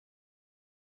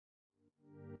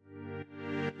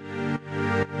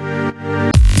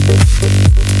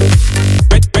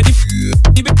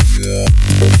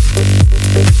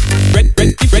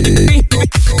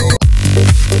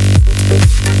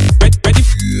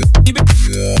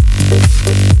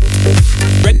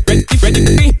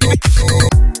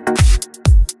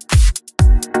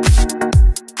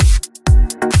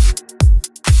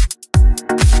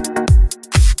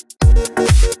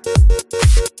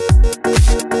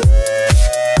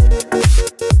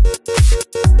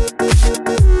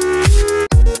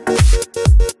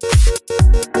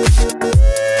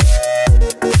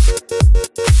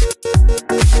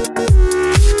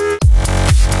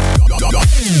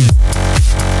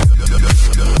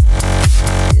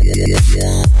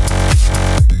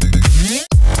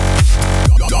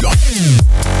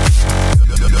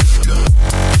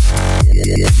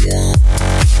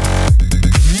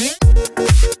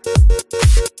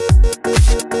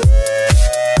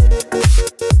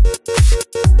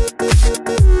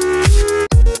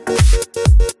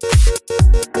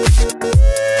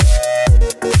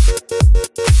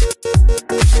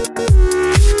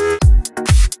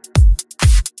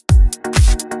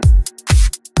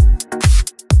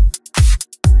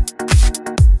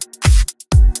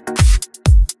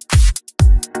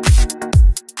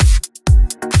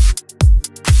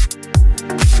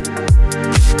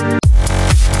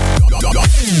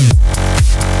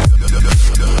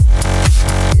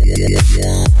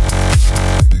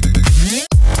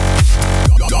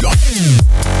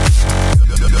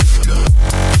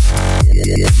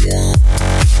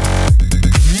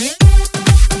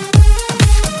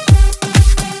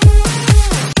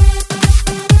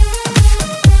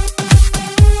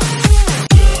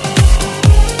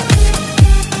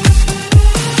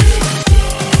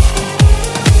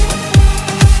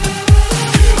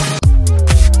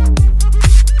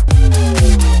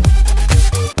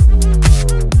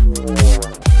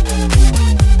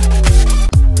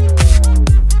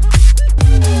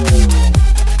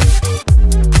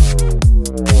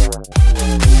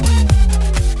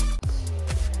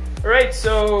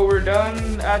we're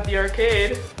done at the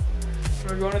arcade.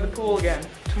 We're going to the pool again.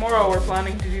 Tomorrow we're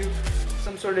planning to do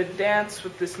some sort of dance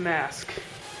with this mask.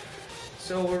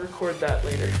 So we'll record that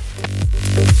later.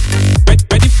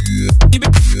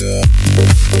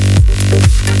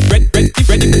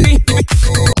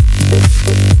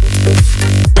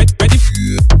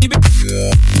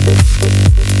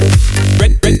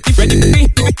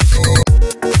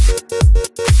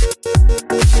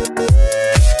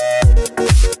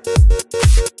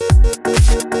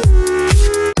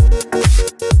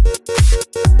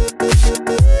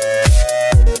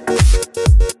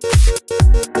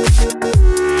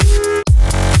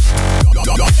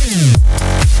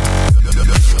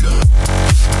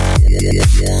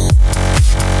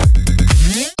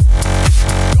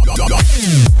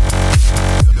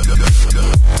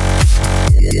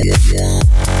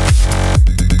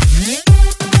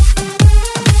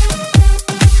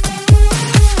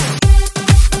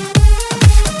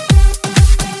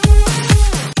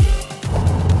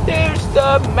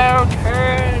 The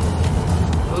mountain!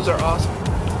 Those are awesome.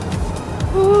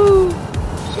 Woo!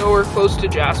 So we're close to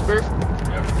Jasper.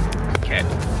 Okay.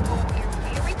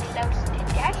 We're close to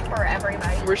Jasper,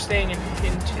 everybody. We're staying in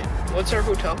Hinton. What's our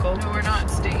hotel called? No, we're not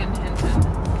staying in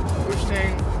Hinton. We're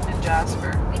staying In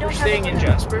Jasper. We're staying in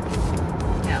Jasper.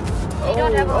 Yeah. We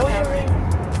don't have a hotel. yeah, right.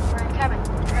 We're in cabin.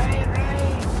 Right, right.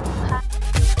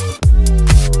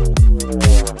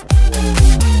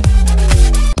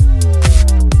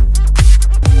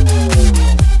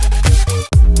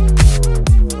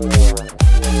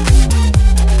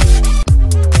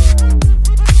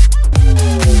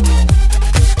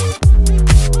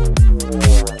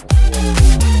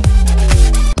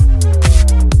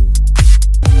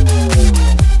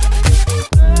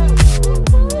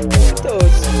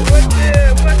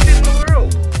 What in the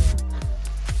world?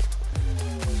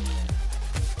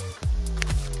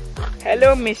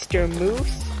 Hello, Mr.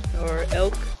 Moose or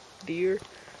elk, deer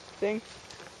thing.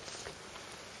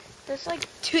 There's like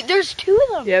two. There's two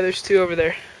of them. Yeah, there's two over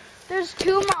there. There's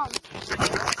two moms.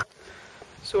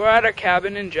 So we're at our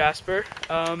cabin in Jasper.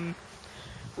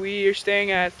 We are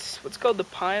staying at what's called the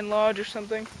Pine Lodge or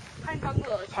something. Pine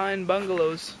bungalows. Pine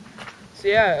Bungalows. So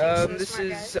yeah, Thanks this for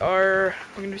the is smart our.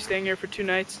 We're gonna be staying here for 2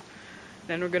 nights.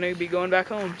 Then we're gonna be going back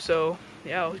home. So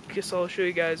yeah, I guess I'll show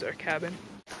you guys our cabin.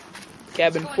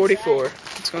 Cabin 44.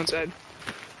 Let's go inside.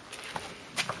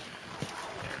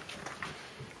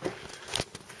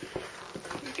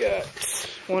 We got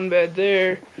one bed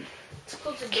there,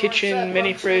 kitchen,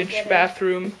 mini fridge,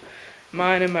 bathroom,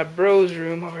 mine and my bro's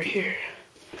room over here.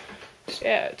 So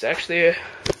yeah, it's actually a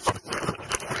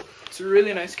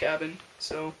really nice cabin.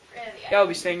 So yeah, I'll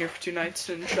be staying here for 2 nights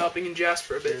and shopping in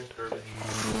Jasper a bit.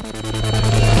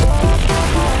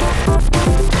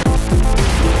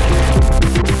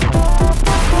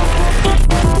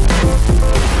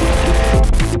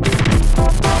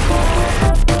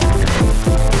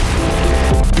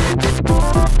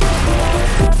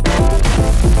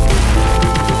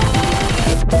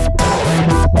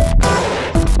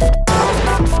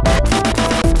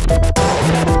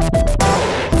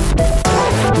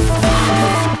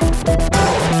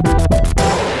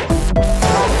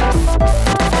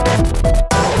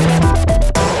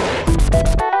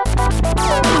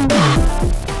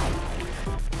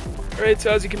 Alright,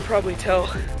 so as you can probably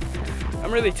tell,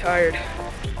 I'm really tired.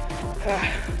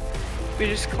 We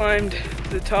just climbed to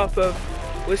the top of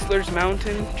Whistler's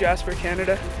Mountain, Jasper,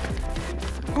 Canada.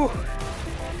 Whew.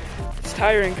 It's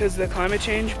tiring because of the climate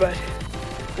change, but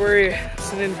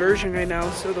it's an inversion right now,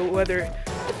 so the weather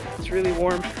is really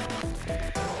warm.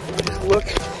 Just look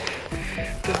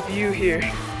at the view here.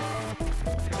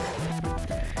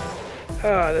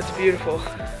 Ah, that's beautiful.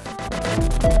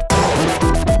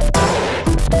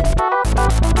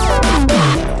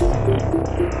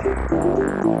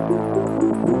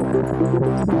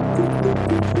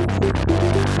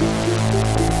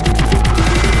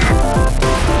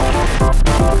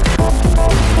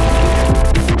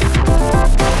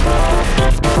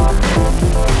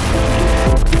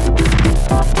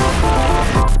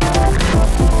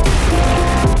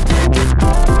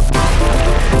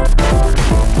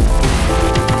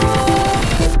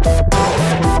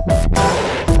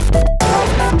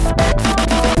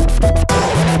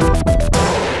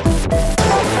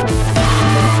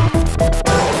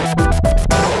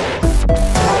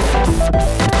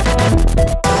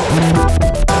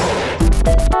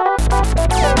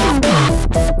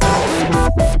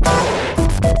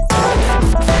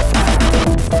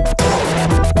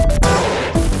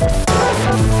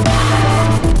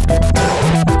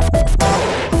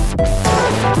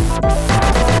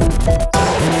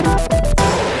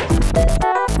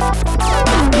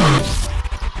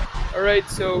 Alright,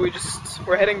 so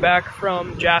we're heading back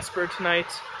from Jasper tonight.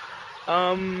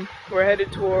 We're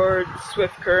headed towards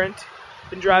Swift Current.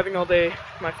 Been driving all day.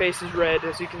 My face is red,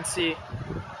 as you can see.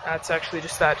 That's actually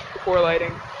just that poor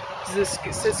lighting. This is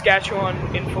the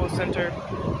Saskatchewan Info Center.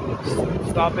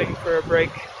 Stopping for a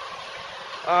break.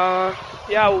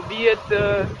 Yeah, we'll be at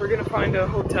we're gonna find a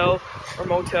hotel or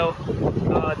motel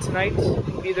tonight,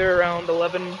 either around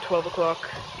 11, 12 o'clock.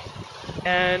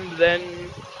 And then,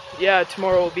 yeah,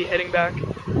 tomorrow we'll be heading back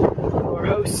to our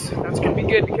house. That's gonna be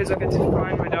good because I get to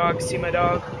find my dog, see my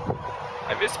dog.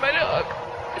 I miss my dog.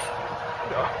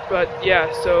 But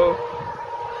yeah, so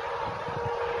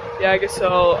yeah, I guess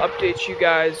I'll update you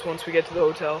guys once we get to the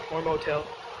hotel or motel,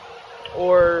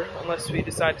 or unless we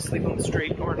decide to sleep on the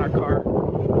street or in our car.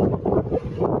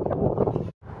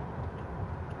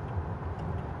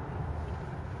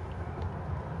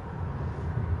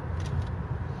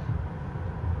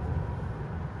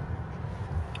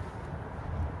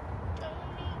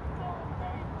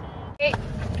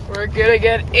 We're gonna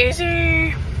get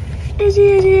Izzy!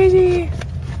 Izzy!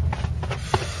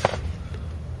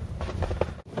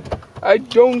 I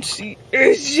don't see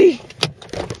Izzy!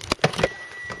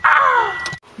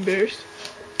 Ah! Embarrassed?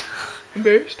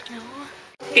 No.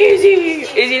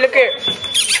 Izzy, look here!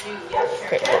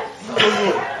 Okay.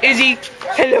 Izzy!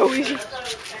 Hello, Izzy!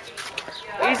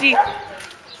 Izzy!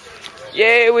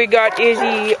 Yeah, we got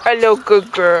Izzy! Hello,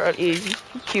 good girl, Izzy.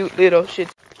 Cute little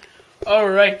shit.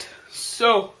 Alright,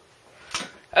 so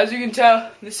as you can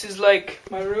tell, this is like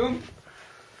my room,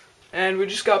 and we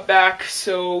just got back,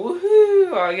 so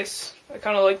woohoo! I guess I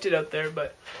kind of liked it out there,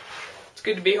 but it's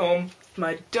good to be home.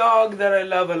 My dog that I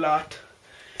love a lot,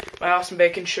 my Awesome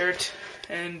Bacon shirt,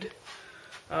 and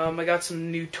I got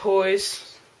some new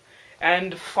toys,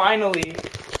 and finally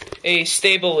a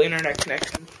stable internet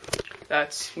connection.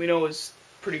 That's, we know, is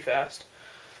pretty fast.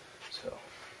 So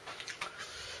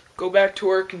go back to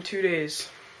work in 2 days.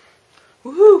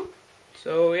 Woohoo!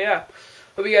 So yeah,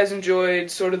 hope you guys enjoyed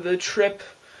sort of the trip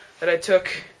that I took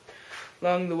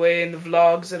along the way in the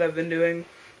vlogs that I've been doing.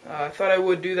 I thought I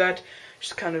would do that,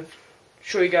 just kind of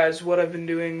show you guys what I've been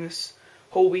doing this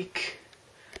whole week.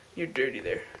 You're dirty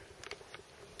there.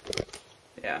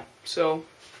 Yeah, so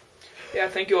yeah,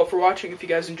 thank you all for watching. If you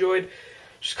guys enjoyed,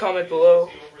 just comment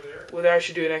below whether I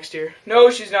should do it next year.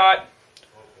 No, she's not.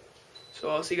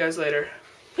 So I'll see you guys later.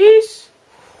 Peace!